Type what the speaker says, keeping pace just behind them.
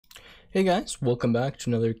Hey guys, welcome back to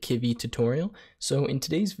another Kivy tutorial. So in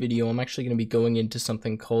today's video, I'm actually going to be going into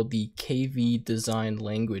something called the Kv design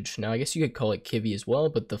language. Now I guess you could call it Kivy as well,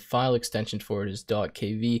 but the file extension for it is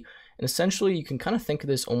 .kv. And essentially you can kind of think of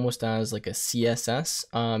this almost as like a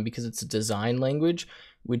CSS because it's a design language,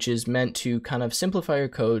 which is meant to kind of simplify your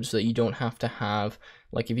code so that you don't have to have,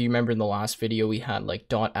 like if you remember in the last video, we had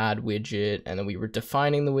like .add widget, and then we were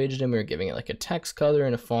defining the widget and we were giving it like a text color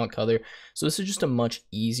and a font color. So this is just a much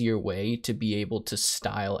easier way to be able to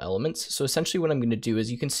style elements. So essentially what I'm going to do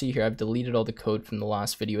is, you can see here, I've deleted all the code from the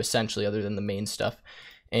last video essentially, other than the main stuff.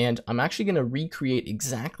 And I'm actually going to recreate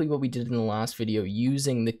exactly what we did in the last video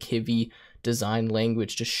using the Kivy design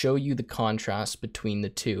language to show you the contrast between the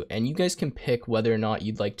two. And you guys can pick whether or not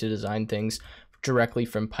you'd like to design things directly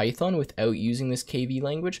from Python without using this Kv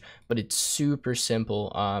language, but it's super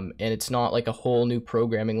simple, and it's not like a whole new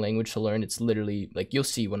programming language to learn. It's literally like, you'll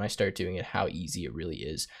see when I start doing it how easy it really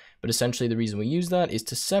is. But essentially the reason we use that is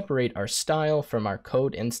to separate our style from our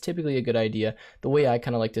code, and it's typically a good idea. The way I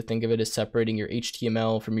kind of like to think of it is separating your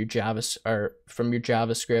HTML from your from your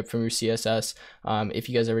JavaScript, from your CSS. If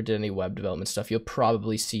you guys ever did any web development stuff, you'll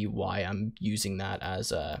probably see why I'm using that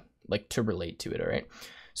as like to relate to it. All right.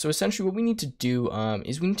 So essentially what we need to do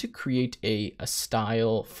is we need to create a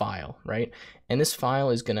style file, right? And this file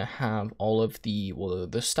is going to have all of the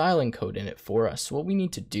styling code in it for us. So what we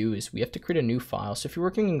need to do is we have to create a new file. So if you're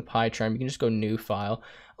working in PyCharm, you can just go new file.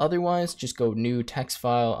 Otherwise, just go new text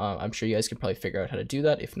file. I'm sure you guys can probably figure out how to do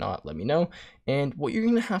that. If not, let me know. And what you're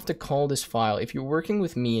going to have to call this file, if you're working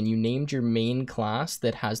with me and you named your main class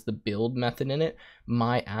that has the build method in it,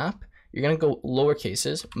 my app, you're going to go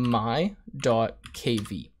lowercases my.kv.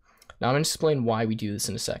 Now I'm going to explain why we do this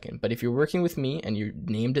in a second, but if you're working with me and you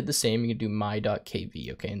named it the same, you can do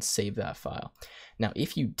my.kv, okay, and save that file. Now,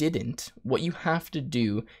 if you didn't, what you have to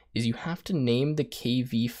do is you have to name the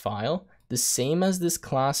kv file the same as this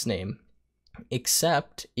class name,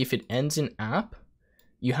 except if it ends in app,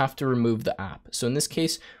 you have to remove the app. So in this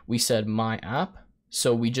case, we said my app,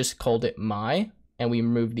 so we just called it my, and we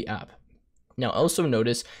removed the app. Now also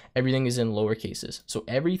notice everything is in lower cases. So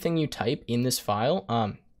everything you type in this file,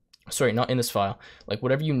 sorry, not in this file, like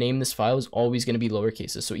whatever you name this file is always going to be lower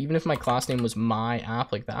cases. So even if my class name was my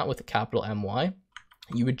app like that with a capital My,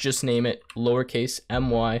 you would just name it lowercase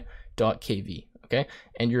my.kv, okay?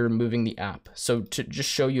 And you're removing the app. So to just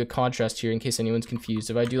show you a contrast here in case anyone's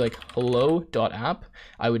confused, if I do like hello.app,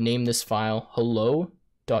 I would name this file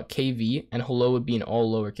hello.kv, and hello would be in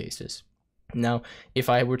all lower cases. Now, if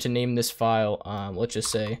I were to name this file, let's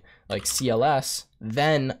just say like CLS,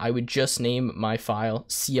 then I would just name my file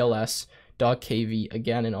cls.kv,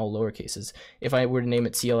 again in all lower cases. If I were to name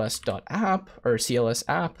it cls.app or cls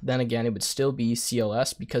app, then again it would still be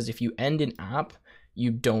CLS, because if you end in app,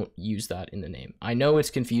 you don't use that in the name. I know it's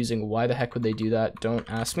confusing. Why the heck would they do that?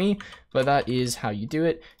 Don't ask me, but that is how you do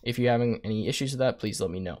it. If you're having any issues with that, please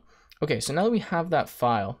let me know. Okay, so now that we have that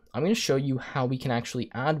file, I'm going to show you how we can actually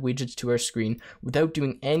add widgets to our screen without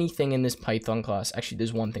doing anything in this Python class. Actually,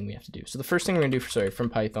 there's one thing we have to do. So the first thing we're going to do, from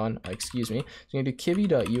Python, excuse me, so we're going to do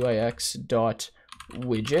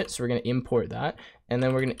kivy.uix.widget. So we're going to import that, and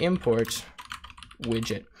then we're going to import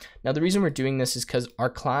widget. Now the reason we're doing this is because our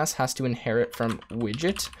class has to inherit from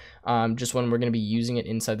widget just when we're going to be using it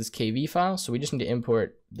inside this kv file. So we just need to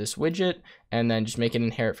import this widget and then just make it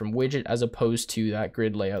inherit from widget, as opposed to that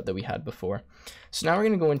grid layout that we had before. So now we're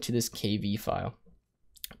going to go into this kv file.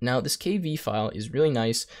 Now this kv file is really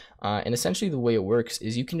nice, and essentially the way it works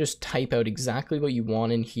is you can just type out exactly what you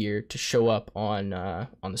want in here to show up on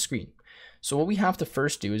the screen. So what we have to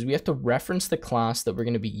first do is we have to reference the class that we're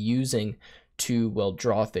going to be using to, well,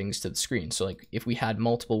 draw things to the screen. So like if we had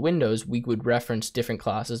multiple windows, we would reference different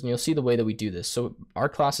classes, and you'll see the way that we do this. So our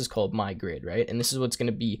class is called myGrid, right? And this is what's going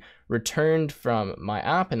to be returned from my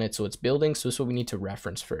app, and it's what's building. So this is what we need to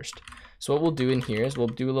reference first. So what we'll do in here is we'll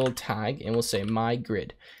do a little tag and we'll say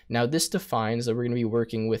myGrid. Now this defines that we're going to be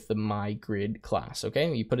working with the myGrid class,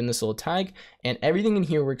 okay? You put in this little tag, and everything in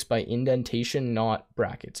here works by indentation, not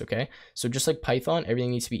brackets, okay? So just like Python,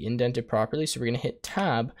 everything needs to be indented properly. So we're going to hit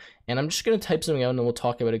tab, and I'm just going to type something out and then we'll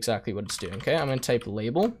talk about exactly what it's doing, okay? I'm going to type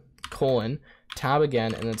label, colon, tab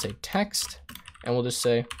again, and then say text, and we'll just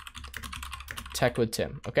say tech with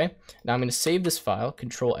Tim, okay? Now I'm going to save this file,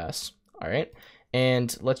 Control S, all right?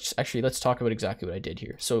 And let's talk about exactly what I did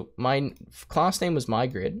here. So my class name was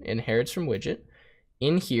myGrid, inherits from widget.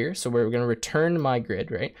 In here, so we're going to return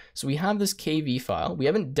myGrid, right? So we have this kv file. We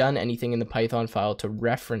haven't done anything in the Python file to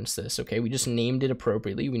reference this, okay? We just named it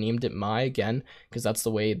appropriately. We named it my again, because that's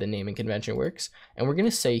the way the naming convention works. And we're going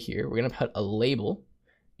to say here, we're going to put a label,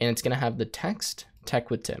 and it's going to have the text tech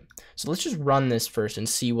with Tim. So let's just run this first and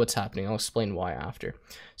see what's happening. I'll explain why after.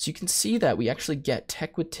 So you can see that we actually get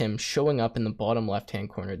tech with Tim showing up in the bottom left-hand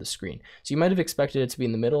corner of the screen. So you might have expected it to be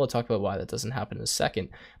in the middle. I'll talk about why that doesn't happen in a second.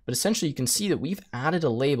 But essentially you can see that we've added a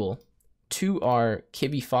label to our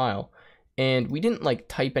Kivy file, and we didn't like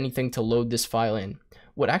type anything to load this file in.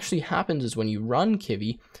 What actually happens is when you run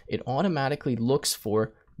Kivy, it automatically looks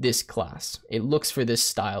for this class. It looks for this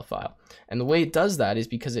style file. And the way it does that is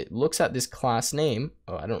because it looks at this class name.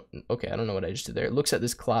 Oh, I don't know what I just did there. It looks at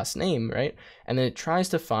this class name, right? And then it tries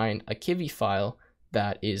to find a Kivy file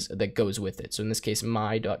that goes with it. So in this case,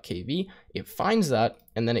 my.kv, it finds that,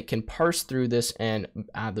 and then it can parse through this and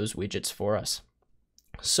add those widgets for us.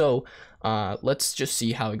 So let's just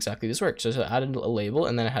see how exactly this works. So I added a label,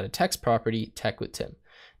 and then I had a text property, tech with Tim.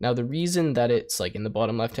 Now the reason that it's like in the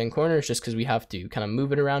bottom left hand corner is just because we have to kind of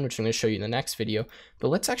move it around, which I'm going to show you in the next video. But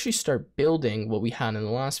let's actually start building what we had in the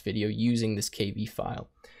last video using this KV file.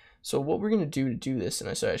 So what we're going to do this, and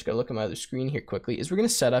I just got to look at my other screen here quickly, is we're going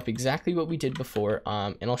to set up exactly what we did before,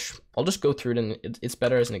 and I'll just go through it, and it's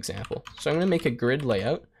better as an example. So I'm going to make a grid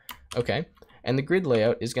layout, okay, and the grid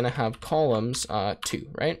layout is going to have columns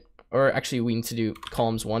 2, right? Or actually we need to do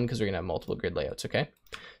columns 1 because we're going to have multiple grid layouts, okay?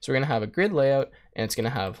 So we're going to have a grid layout, and it's going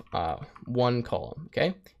to have 1 column,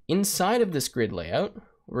 okay? Inside of this grid layout,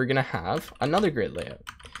 we're going to have another grid layout.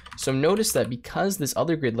 So notice that because this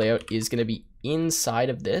other grid layout is going to be inside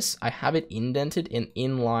of this, I have it indented and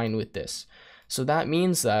in line with this. So that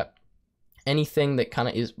means that anything that kind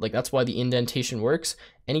of is like, that's why the indentation works.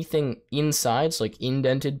 Anything inside, so like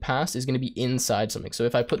indented past, is going to be inside something. So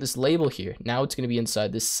if I put this label here, now it's going to be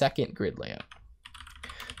inside this second grid layout.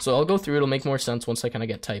 So I'll go through, it'll make more sense once I kind of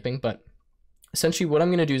get typing, but essentially what I'm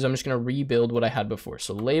going to do is I'm just going to rebuild what I had before.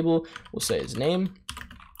 So label, we'll say is name,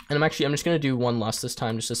 and I'm just going to do one less this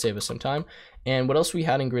time just to save us some time. And what else we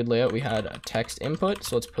had in grid layout? We had a text input,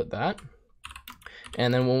 so let's put that.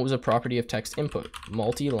 And then what was a property of text input?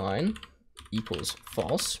 Multi-line equals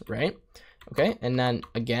false, right? Okay, and then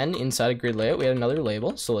again, inside of grid layout, we had another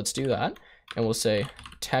label, so let's do that. And we'll say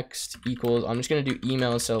text equals, I'm just going to do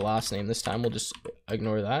email instead of last name this time. We'll just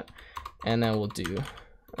ignore that. And then we'll do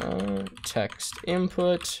text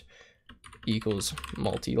input equals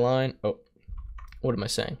multi-line. Oh, what am I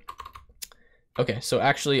saying? Okay, so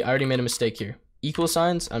actually I already made a mistake here. Equal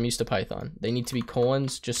signs, I'm used to Python. They need to be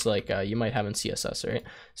colons, just like you might have in CSS, right?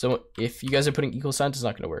 So if you guys are putting equal signs, it's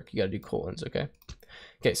not going to work. You got to do colons, okay?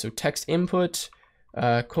 Okay, so text input,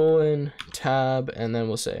 colon, tab, and then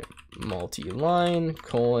we'll say multi-line,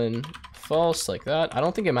 colon, false, like that. I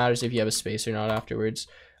don't think it matters if you have a space or not afterwards.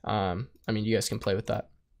 I mean, you guys can play with that.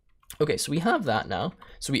 Okay, so we have that now.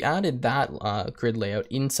 So we added that grid layout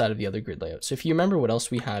inside of the other grid layout. So if you remember what else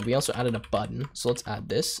we had, we also added a button. So let's add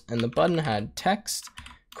this. And the button had text,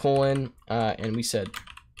 colon, and we said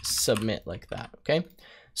submit like that, okay?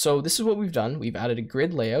 So this is what we've done. We've added a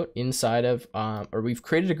grid layout inside of, or we've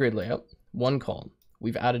created a grid layout, 1 column.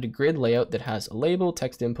 We've added a grid layout that has a label,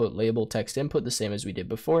 text input, label, text input, the same as we did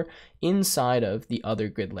before, inside of the other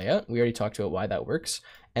grid layout. We already talked about why that works.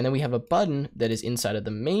 And then we have a button that is inside of the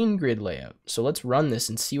main grid layout. So let's run this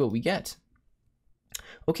and see what we get.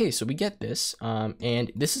 Okay, so we get this,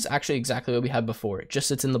 and this is actually exactly what we had before. It just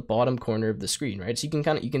sits in the bottom corner of the screen, right? So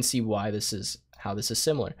you can see why how this is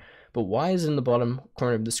similar. But why is it in the bottom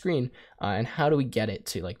corner of the screen, and how do we get it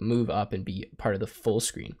to like move up and be part of the full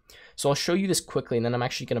screen? So I'll show you this quickly, and then I'm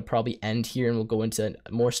actually going to probably end here, and we'll go into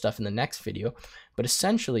more stuff in the next video. But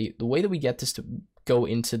essentially, the way that we get this to go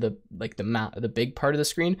into the big part of the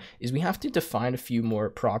screen is we have to define a few more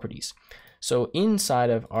properties. So inside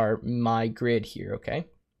of our my grid here, okay,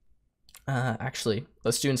 actually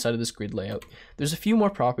let's do inside of this grid layout, there's a few more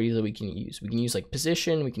properties that we can use. We can use like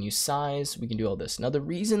position, we can use size, we can do all this. Now the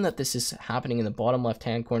reason that this is happening in the bottom left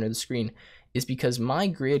hand corner of the screen is because my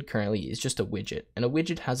grid currently is just a widget, and a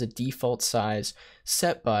widget has a default size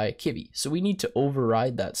set by Kivy. So we need to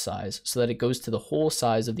override that size so that it goes to the whole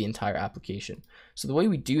size of the entire application. So the way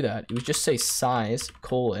we do that is just say size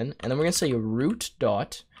colon, and then we're going to say root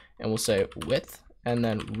dot, and we'll say width, and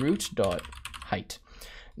then root dot height.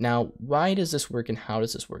 Now, why does this work and how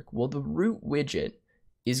does this work? Well, the root widget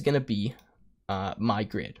is going to be my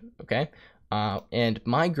grid, okay? And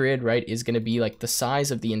my grid, right, is going to be like the size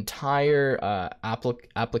of the entire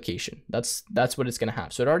application. That's what it's going to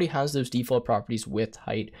have. So it already has those default properties, width,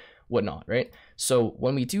 height, whatnot, right? So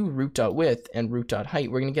when we do root.width and root.height,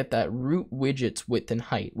 we're going to get that root widget's width and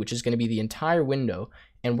height, which is going to be the entire window,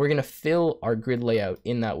 and we're going to fill our grid layout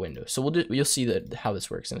in that window. So you'll see how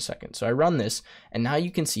this works in a second. So I run this, and now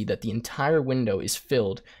you can see that the entire window is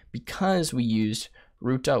filled because we used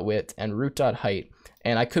root.width, and root.height.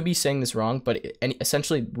 And I could be saying this wrong, but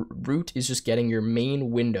essentially root is just getting your main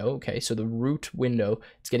window. Okay, so the root window,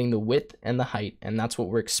 it's getting the width and the height, and that's what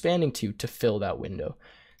we're expanding to fill that window.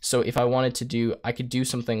 So if I wanted to do, I could do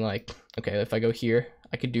something like, okay, if I go here,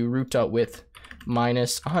 I could do root.width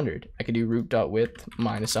minus 100. I could do root.width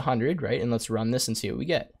minus 100, right? And let's run this and see what we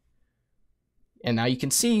get. And now you can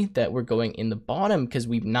see that we're going in the bottom because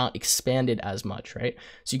we've not expanded as much, right?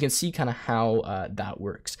 So you can see kind of how that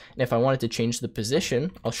works. And if I wanted to change the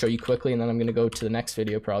position, I'll show you quickly, and then I'm going to go to the next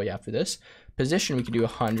video probably after this. Position, we could do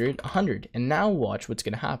 100, 100. And now watch what's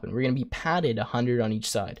going to happen. We're going to be padded 100 on each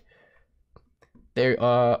side. There,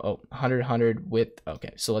 100, 100 width.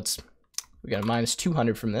 Okay, so we got a minus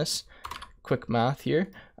 200 from this. Quick math here.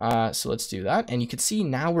 So let's do that. And you can see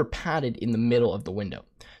now we're padded in the middle of the window.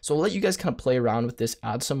 So I'll let you guys kind of play around with this,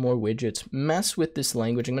 add some more widgets, mess with this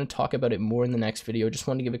language. I'm going to talk about it more in the next video. Just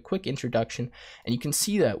want to give a quick introduction. And you can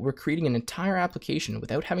see that we're creating an entire application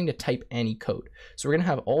without having to type any code. So we're going to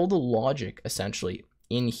have all the logic essentially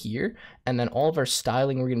in here, and then all of our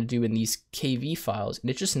styling we're going to do in these KV files, and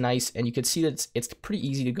it's just nice. And you can see that it's pretty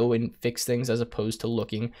easy to go and fix things as opposed to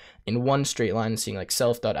looking in one straight line and seeing like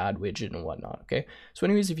self.addWidget and whatnot. Okay, so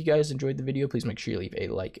anyways, if you guys enjoyed the video, please make sure you leave a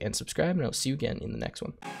like and subscribe, and I'll see you again in the next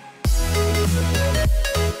one.